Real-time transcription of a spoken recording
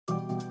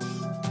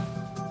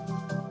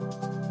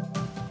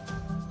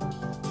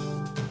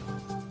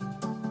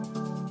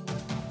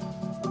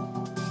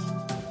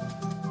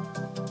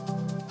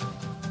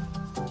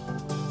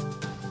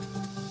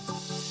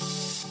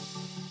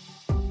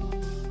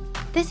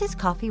This is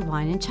Coffee,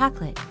 Wine, and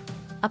Chocolate,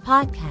 a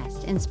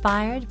podcast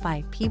inspired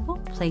by people,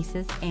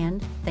 places,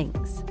 and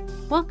things.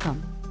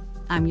 Welcome.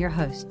 I'm your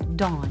host,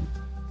 Dawn.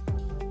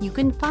 You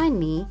can find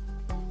me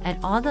at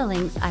all the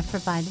links I've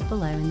provided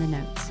below in the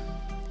notes.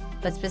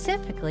 But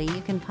specifically,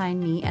 you can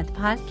find me at the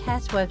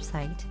podcast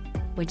website,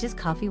 which is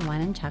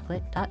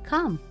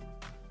coffeewineandchocolate.com.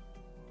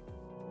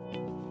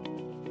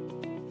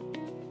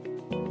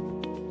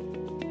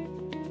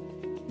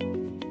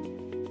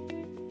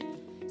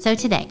 So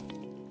today,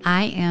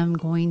 I am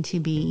going to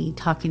be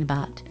talking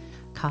about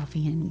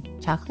coffee and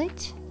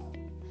chocolate.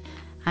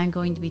 I'm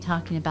going to be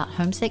talking about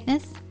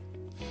homesickness.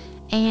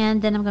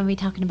 And then I'm going to be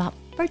talking about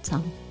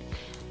birdsong.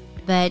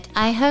 But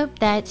I hope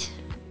that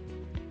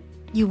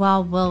you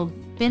all will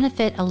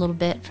benefit a little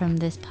bit from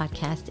this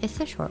podcast. It's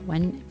a short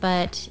one,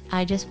 but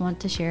I just want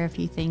to share a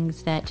few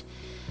things that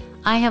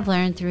I have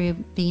learned through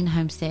being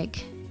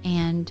homesick.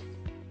 And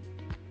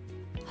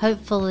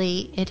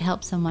hopefully it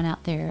helps someone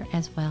out there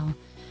as well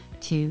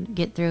to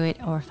get through it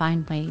or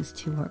find ways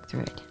to work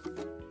through it.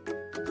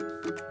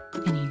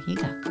 And here you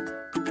go.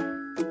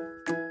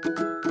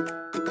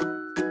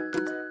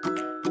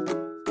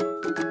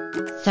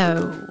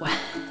 So,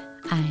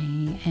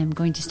 I am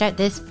going to start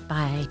this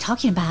by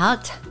talking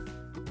about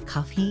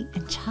coffee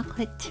and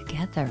chocolate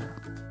together.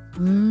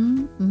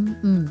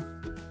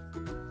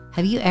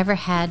 Have you ever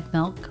had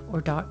milk or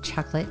dark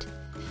chocolate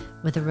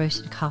with a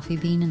roasted coffee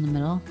bean in the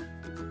middle?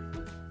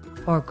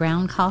 Or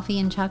ground coffee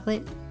and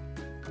chocolate?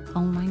 Oh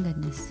my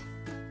goodness.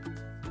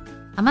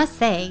 I must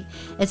say,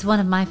 it's one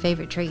of my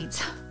favorite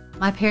treats.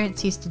 My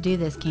parents used to do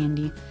this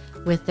candy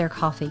with their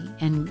coffee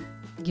and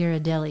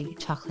Ghirardelli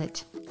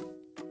chocolate.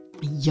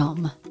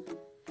 Yum.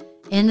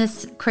 In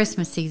the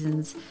Christmas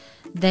seasons,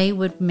 they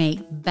would make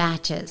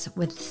batches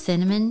with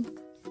cinnamon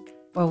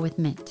or with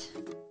mint.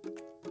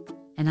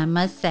 And I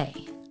must say,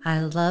 I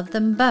love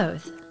them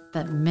both,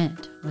 but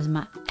mint was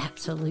my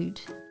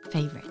absolute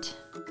favorite.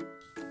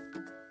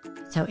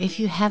 So if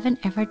you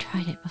haven't ever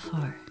tried it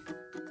before,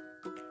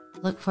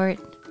 look for it,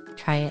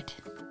 try it,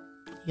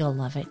 you'll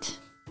love it.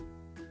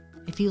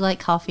 If you like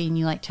coffee and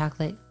you like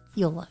chocolate,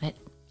 you'll love it,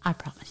 I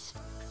promise.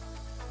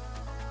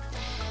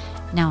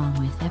 Now on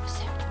with the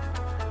episode.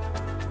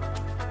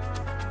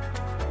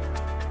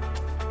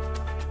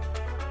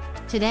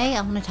 Today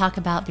I want to talk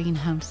about being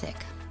homesick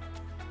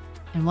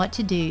and what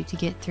to do to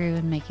get through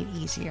and make it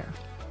easier.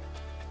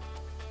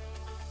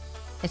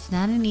 It's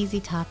not an easy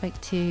topic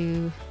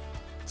to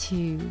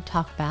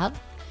talk about.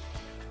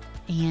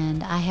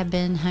 And I have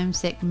been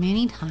homesick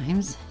many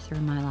times through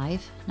my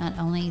life, not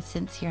only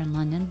since here in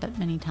London, but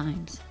many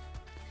times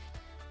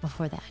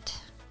before that.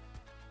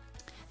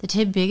 The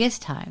two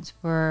biggest times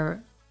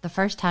were, the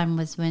first time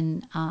was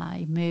when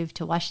I moved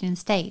to Washington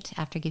State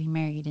after getting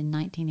married in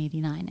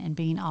 1989 and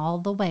being all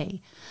the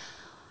way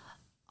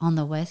on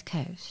the West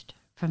Coast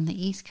from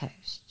the East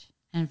Coast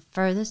and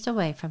furthest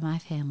away from my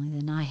family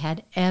than I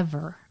had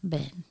ever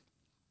been.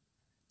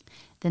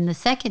 Then the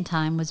second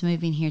time was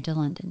moving here to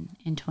London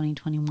in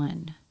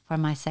 2021 for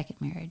my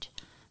second marriage.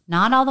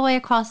 Not all the way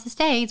across the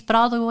States, but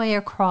all the way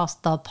across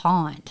the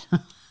pond,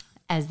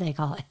 as they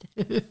call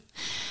it.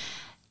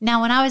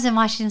 Now, when I was in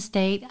Washington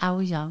State, I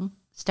was young,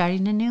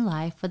 starting a new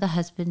life with a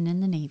husband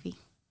in the Navy.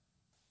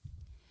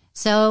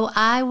 So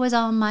I was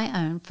on my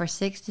own for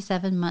 6 to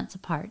 7 months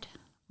apart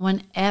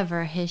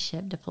whenever his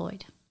ship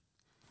deployed.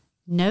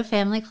 No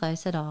family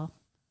close at all,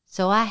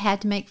 so I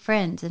had to make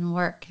friends and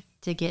work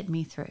to get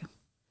me through.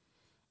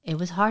 It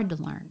was hard to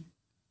learn,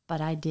 but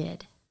I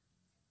did,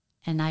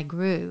 and I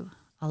grew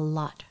a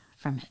lot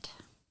from it.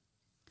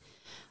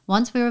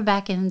 Once we were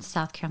back in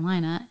South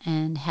Carolina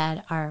and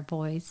had our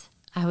boys,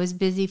 I was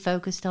busy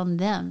focused on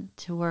them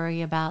to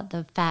worry about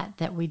the fact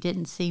that we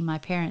didn't see my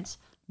parents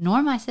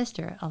nor my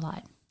sister a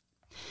lot.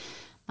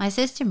 My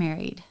sister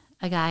married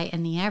a guy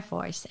in the Air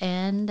Force,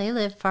 and they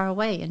lived far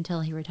away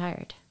until he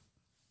retired.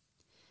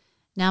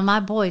 Now my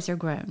boys are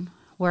grown,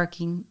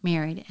 working,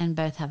 married, and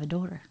both have a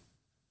daughter.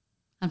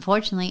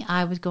 Unfortunately,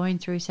 I was going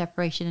through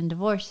separation and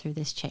divorce through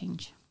this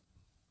change.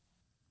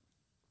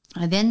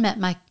 I then met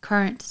my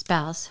current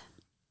spouse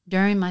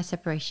during my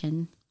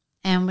separation,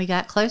 and we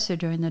got closer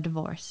during the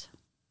divorce.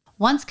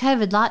 Once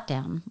COVID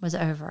lockdown was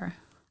over,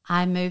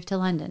 I moved to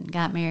London,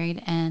 got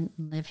married, and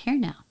live here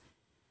now.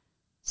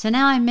 So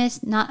now I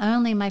miss not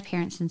only my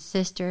parents and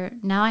sister,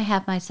 now I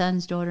have my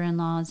son's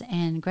daughter-in-laws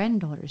and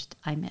granddaughters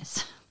I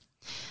miss.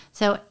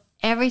 So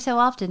every so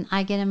often,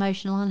 I get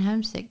emotional and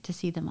homesick to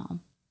see them all.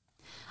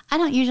 I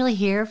don't usually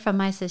hear from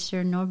my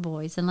sister nor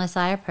boys unless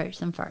I approach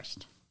them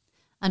first.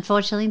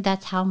 Unfortunately,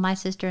 that's how my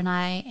sister and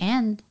I,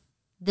 and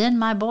then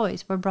my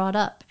boys, were brought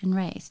up and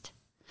raised.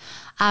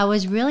 I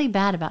was really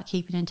bad about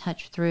keeping in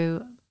touch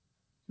through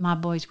my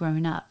boys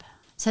growing up,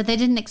 so they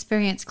didn't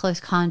experience close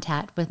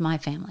contact with my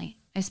family,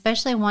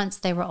 especially once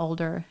they were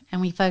older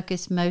and we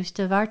focused most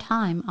of our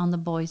time on the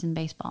boys and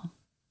baseball.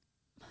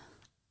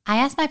 I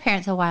asked my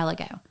parents a while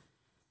ago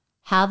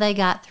how they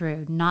got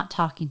through not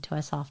talking to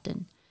us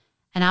often.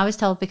 And I was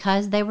told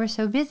because they were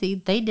so busy,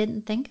 they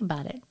didn't think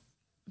about it.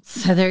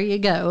 So there you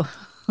go.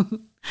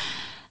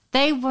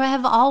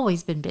 have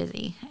always been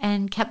busy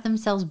and kept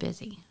themselves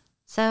busy.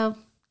 So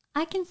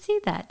I can see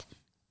that.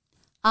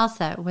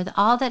 Also, with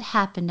all that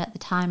happened at the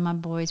time my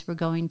boys were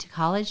going to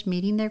college,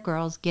 meeting their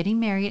girls, getting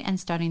married, and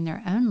starting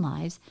their own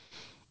lives,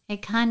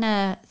 it kind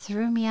of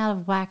threw me out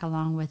of whack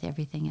along with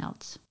everything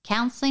else.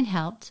 Counseling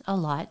helped a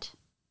lot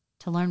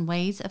to learn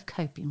ways of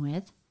coping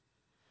with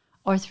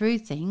or through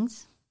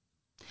things.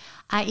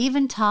 I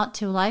even talked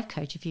to a life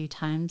coach a few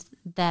times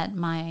that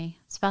my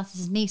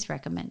spouse's niece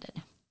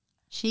recommended.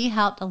 She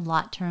helped a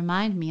lot to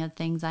remind me of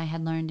things I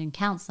had learned in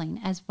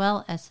counseling as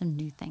well as some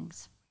new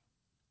things.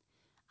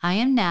 I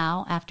am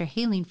now, after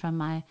healing from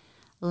my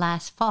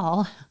last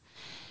fall,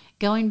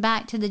 going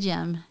back to the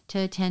gym to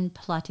attend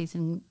Pilates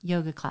and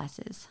yoga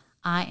classes.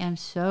 I am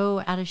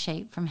so out of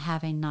shape from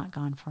having not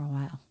gone for a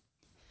while.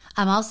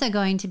 I'm also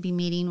going to be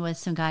meeting with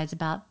some guys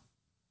about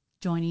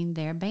joining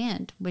their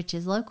band, which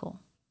is local.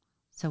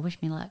 So wish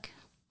me luck.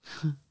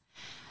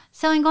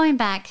 So in going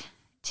back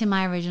to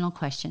my original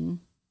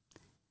question,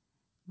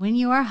 when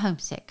you are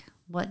homesick,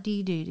 what do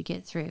you do to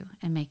get through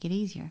and make it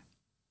easier?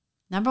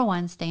 Number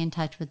 1, stay in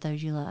touch with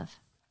those you love.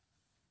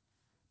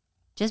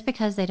 Just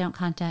because they don't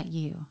contact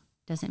you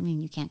doesn't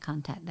mean you can't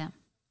contact them.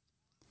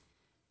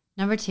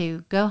 Number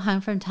 2, go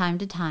home from time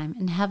to time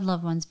and have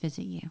loved ones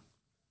visit you.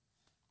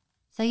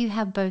 So you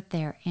have both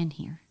there and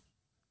here.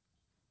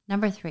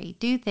 Number 3,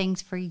 do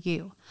things for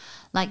you,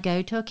 like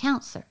go to a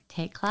counselor,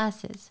 take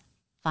classes,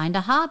 find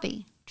a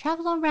hobby,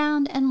 travel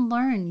around and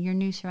learn your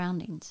new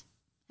surroundings.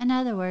 In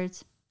other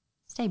words,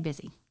 stay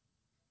busy.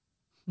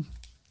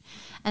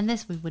 And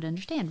this we would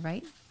understand,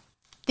 right?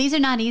 These are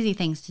not easy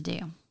things to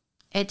do.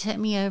 It took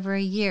me over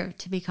a year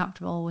to be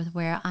comfortable with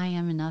where I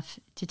am enough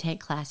to take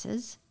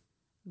classes,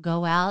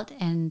 go out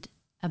and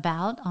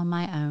about on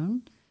my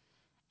own,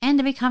 and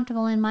to be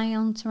comfortable in my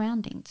own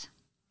surroundings.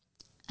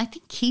 I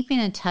think keeping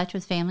in touch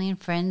with family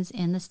and friends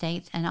in the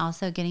States and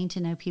also getting to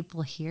know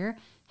people here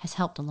has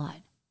helped a lot.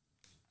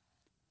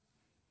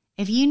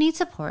 If you need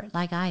support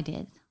like I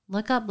did,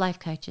 look up life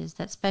coaches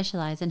that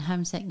specialize in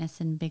homesickness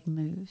and big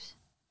moves.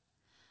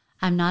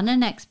 I'm not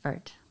an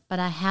expert, but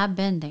I have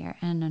been there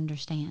and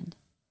understand.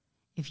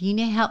 If you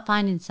need help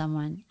finding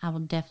someone, I will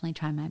definitely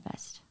try my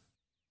best.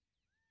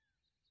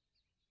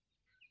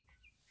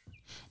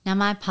 Now,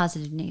 my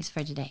positive news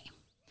for today.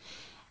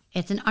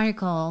 It's an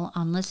article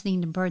on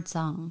listening to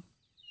birdsong.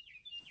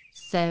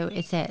 So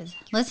it says,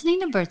 listening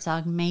to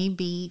birdsong may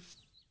be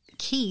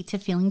key to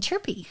feeling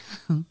chirpy.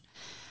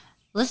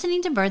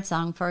 Listening to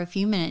birdsong for a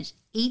few minutes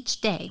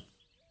each day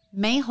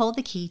may hold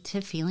the key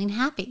to feeling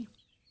happy.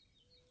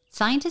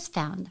 Scientists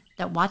found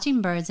that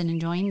watching birds and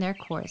enjoying their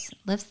chorus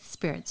lifts the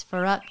spirits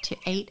for up to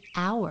 8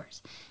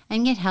 hours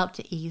and can help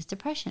to ease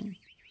depression.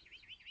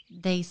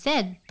 They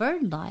said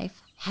bird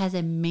life has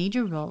a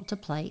major role to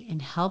play in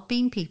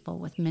helping people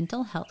with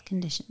mental health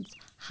conditions,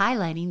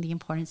 highlighting the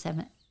importance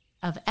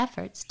of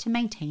efforts to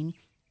maintain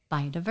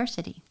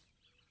biodiversity.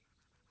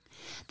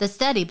 The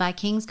study by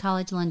King's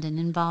College London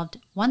involved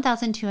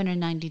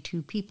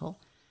 1,292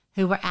 people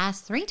who were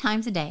asked 3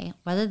 times a day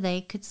whether they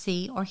could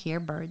see or hear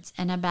birds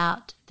and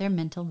about their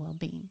mental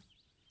well-being.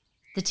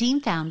 The team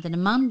found that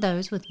among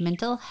those with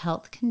mental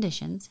health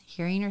conditions,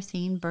 hearing or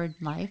seeing bird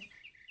life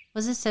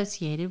was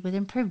associated with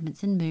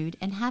improvements in mood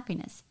and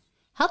happiness.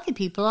 Healthy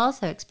people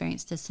also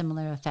experienced a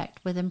similar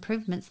effect, with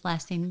improvements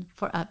lasting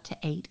for up to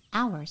 8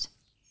 hours.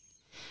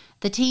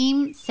 The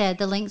team said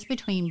the links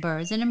between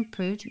birds and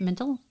improved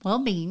mental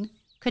well-being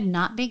could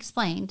not be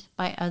explained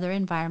by other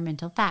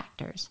environmental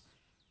factors,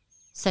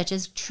 such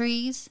as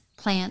trees,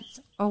 plants,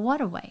 or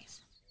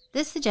waterways.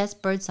 This suggests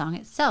birdsong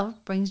itself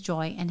brings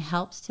joy and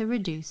helps to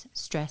reduce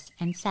stress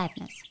and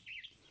sadness.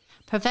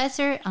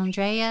 Professor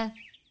Andrea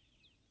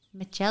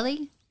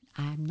Michelli,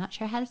 I'm not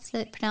sure how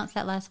to pronounce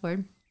that last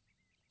word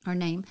or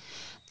name,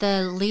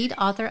 the lead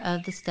author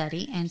of the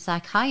study and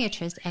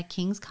psychiatrist at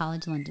King's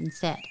College London,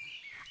 said,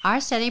 "Our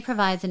study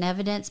provides an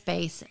evidence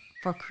base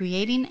for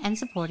creating and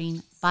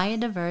supporting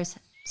biodiverse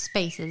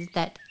spaces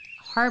that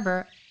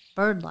harbor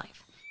bird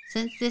life,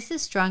 since this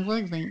is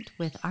strongly linked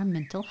with our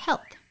mental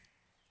health."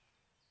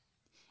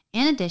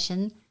 In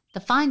addition, the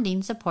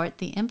findings support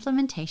the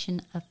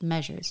implementation of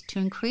measures to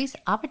increase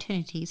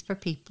opportunities for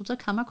people to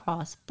come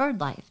across bird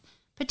life,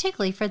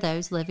 particularly for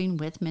those living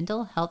with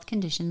mental health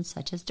conditions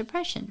such as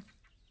depression.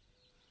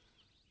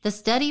 The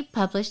study,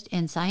 published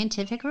in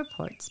Scientific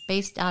Reports,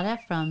 based data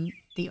from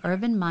the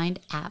Urban Mind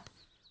app,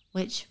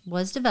 which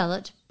was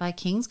developed by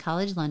King's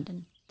College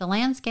London, the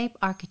landscape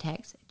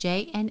architects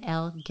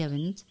J&L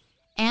Gibbons,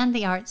 and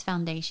the Arts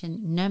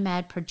Foundation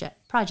Nomad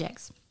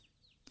Projects.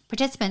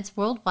 Participants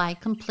worldwide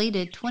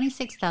completed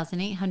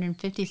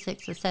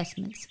 26,856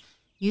 assessments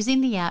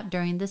using the app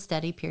during the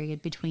study period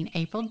between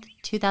April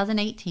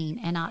 2018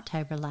 and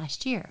October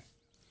last year.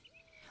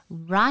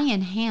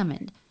 Ryan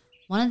Hammond,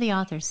 one of the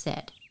authors,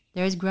 said,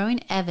 "There is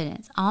growing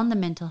evidence on the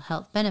mental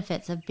health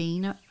benefits of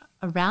being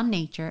around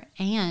nature,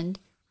 and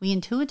we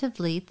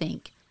intuitively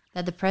think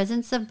that the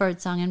presence of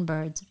birdsong and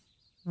birds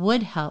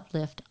would help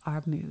lift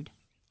our mood.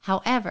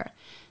 However,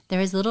 there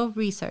is little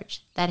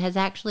research that has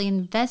actually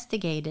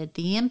investigated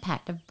the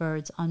impact of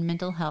birds on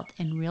mental health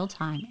in real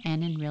time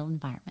and in real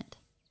environment.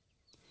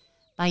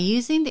 By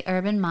using the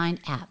Urban Mind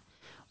app,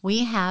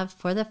 we have,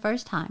 for the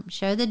first time,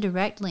 shown the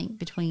direct link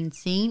between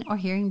seeing or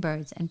hearing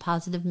birds and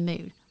positive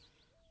mood.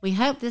 We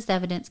hope this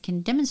evidence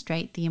can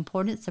demonstrate the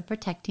importance of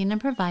protecting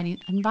and providing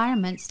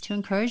environments to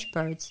encourage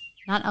birds,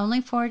 not only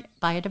for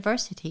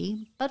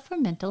biodiversity, but for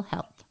mental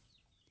health.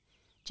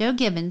 Joe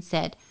Gibbons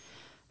said,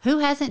 "Who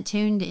hasn't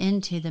tuned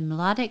into the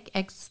melodic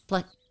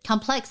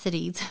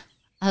complexities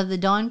of the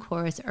dawn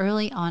chorus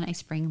early on a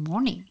spring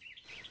morning?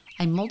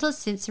 A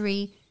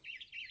multisensory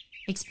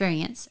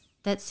experience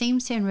that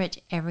seems to enrich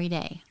every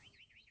day,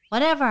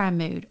 whatever our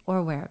mood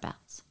or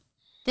whereabouts."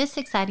 This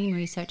exciting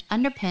research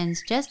underpins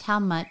just how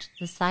much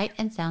the sight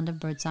and sound of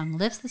birdsong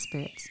lifts the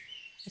spirits.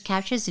 It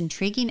captures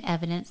intriguing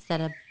evidence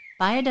that a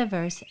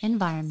biodiverse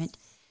environment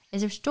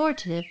is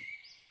restorative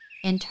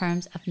in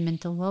terms of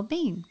mental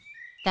well-being,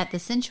 that the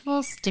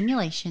sensual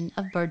stimulation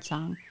of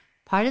birdsong,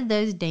 part of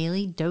those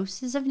daily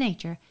doses of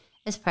nature,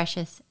 is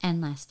precious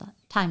and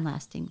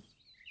time-lasting.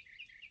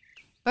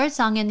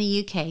 Birdsong in the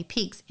UK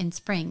peaks in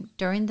spring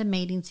during the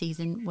mating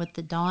season with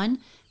the dawn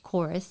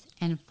chorus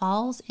and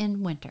falls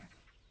in winter,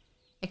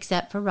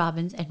 except for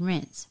robins and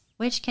wrens,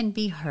 which can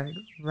be heard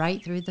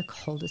right through the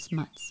coldest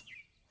months.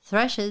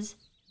 Thrushes,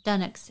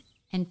 dunnocks,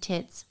 and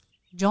tits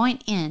join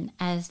in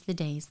as the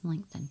days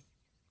lengthen.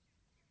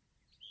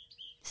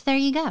 So there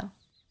you go.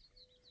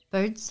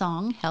 Bird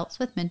song helps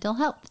with mental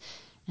health,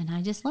 and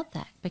I just love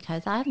that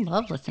because I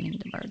love listening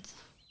to birds.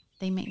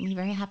 They make me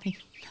very happy.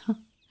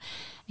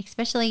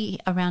 Especially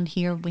around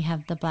here, we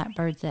have the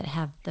blackbirds that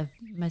have the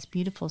most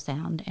beautiful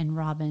sound, and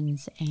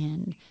robins,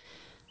 and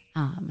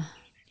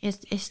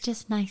it's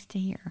just nice to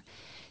hear.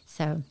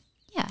 So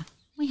yeah,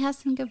 we have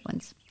some good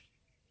ones.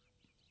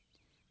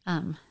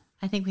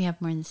 I think we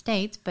have more in the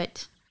States,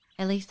 but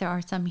at least there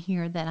are some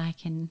here that I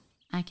can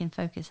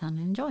focus on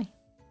and enjoy.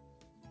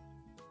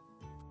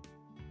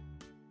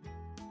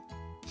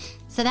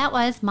 So that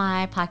was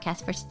my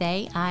podcast for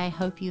today. I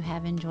hope you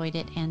have enjoyed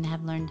it and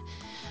have learned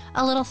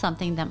a little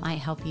something that might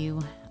help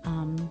you.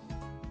 And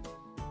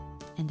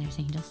there's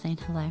Angel saying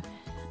hello.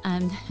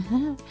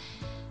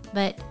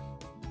 But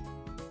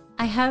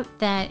I hope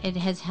that it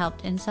has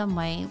helped in some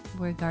way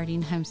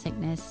regarding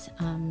homesickness.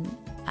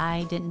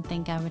 I didn't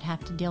think I would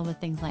have to deal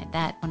with things like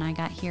that when I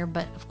got here,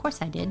 but of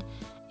course I did.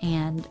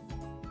 And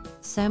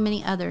so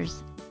many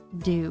others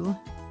do,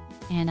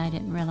 and I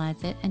didn't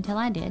realize it until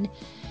I did.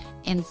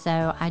 And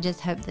so I just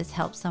hope this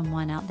helps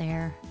someone out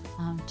there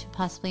to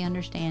possibly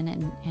understand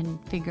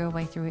and figure a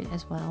way through it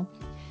as well.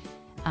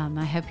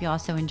 I hope you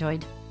also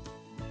enjoyed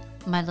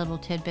my little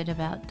tidbit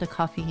about the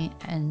coffee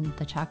and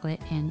the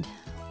chocolate and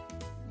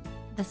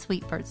the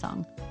sweet bird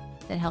song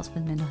that helps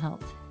with mental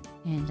health.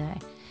 And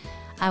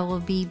I will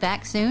be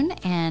back soon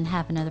and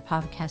have another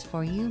podcast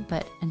for you.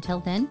 But until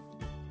then,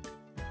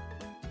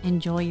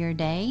 enjoy your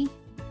day.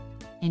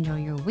 Enjoy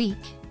your week.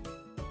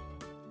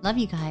 Love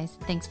you guys.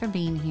 Thanks for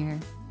being here.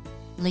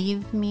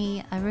 Leave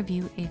me a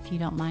review if you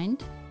don't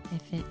mind,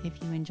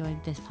 if you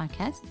enjoyed this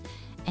podcast,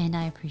 and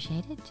I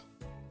appreciate it.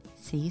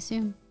 See you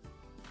soon.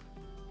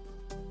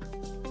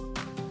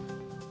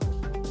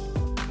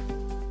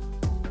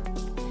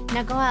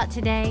 Now go out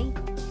today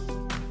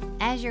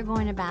as you're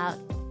going about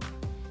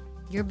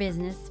your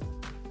business,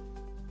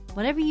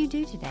 whatever you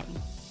do today.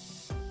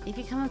 If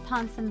you come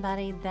upon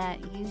somebody that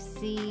you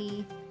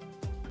see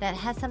that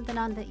has something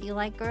on that you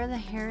like, or the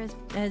hair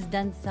has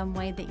done some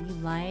way that you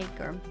like,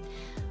 or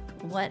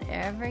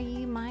whatever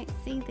you might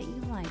see that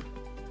you like,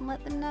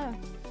 let them know.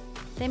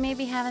 They may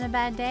be having a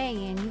bad day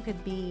and you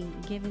could be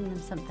giving them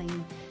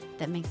something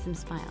that makes them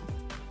smile.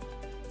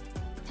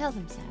 Tell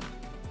them so.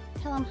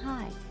 Tell them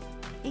hi.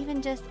 Even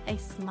just a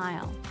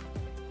smile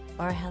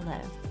or a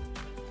hello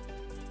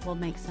will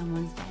make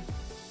someone's day.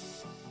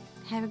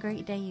 Have a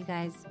great day, you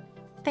guys.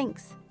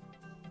 Thanks.